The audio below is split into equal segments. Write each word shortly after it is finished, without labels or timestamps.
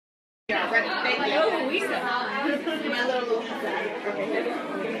Yeah, ready. Thank you. Oh, Louisa. My little Louisa.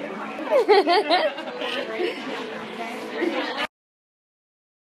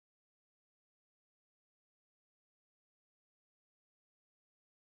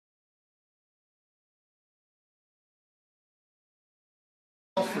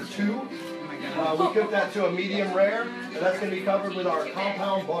 For two. We cook that to a medium rare, and that's going to be covered with our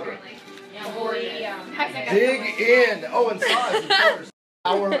compound butter. Dig in. Oh, and size, of course.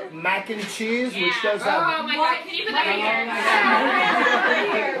 Our mac and cheese, which does have... Oh my god, can you put that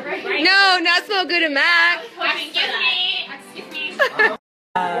here? No, not so good at mac. Excuse me.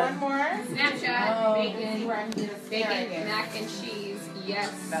 One more. Snapshot. Oh, Bacon, mac and cheese.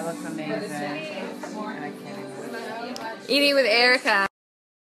 Yes. that looks amazing. Eating with Erica.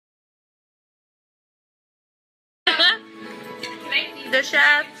 The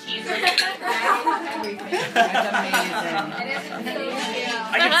chef. That's amazing.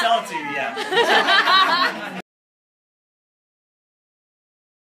 I can tell it to you, yeah.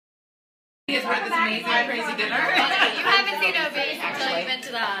 This amazing crazy dinner. You haven't seen Obese until you've been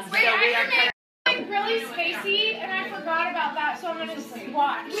to the hospital. Wait, I made like really spacey, and I forgot about that, so I'm gonna just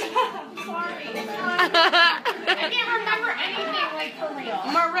watch. Sorry. I can't remember anything like for real.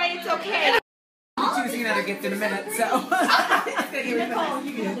 Murray, it's okay. I'm choosing another gift in a minute, so. Nicole,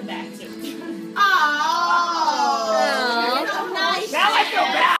 you can do that too. Oh, nice. Now I feel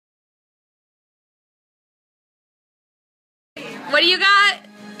bad. What do you got?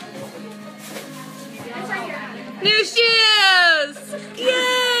 New shoes!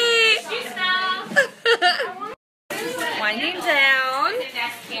 Yay! Winding down.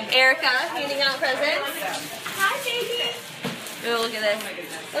 Erica handing out presents. Hi, baby. Oh, look at this.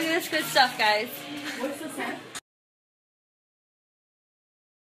 Look at this good stuff, guys. What's this one?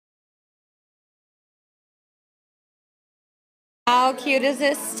 How cute is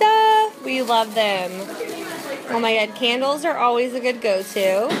this stuff? We love them. Oh my god, candles are always a good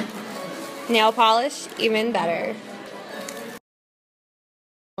go-to. Nail polish, even better.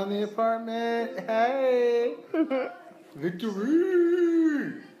 On the apartment, hey!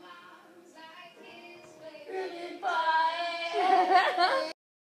 Victory!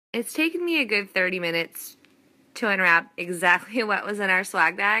 It's taken me a good 30 minutes to unwrap exactly what was in our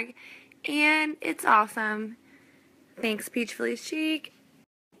swag bag, and it's awesome. Thanks, Peach Felice Chic.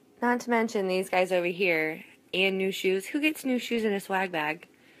 Not to mention these guys over here, and new shoes. Who gets new shoes in a swag bag?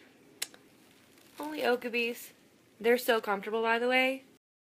 Only Okabees. They're so comfortable, by the way.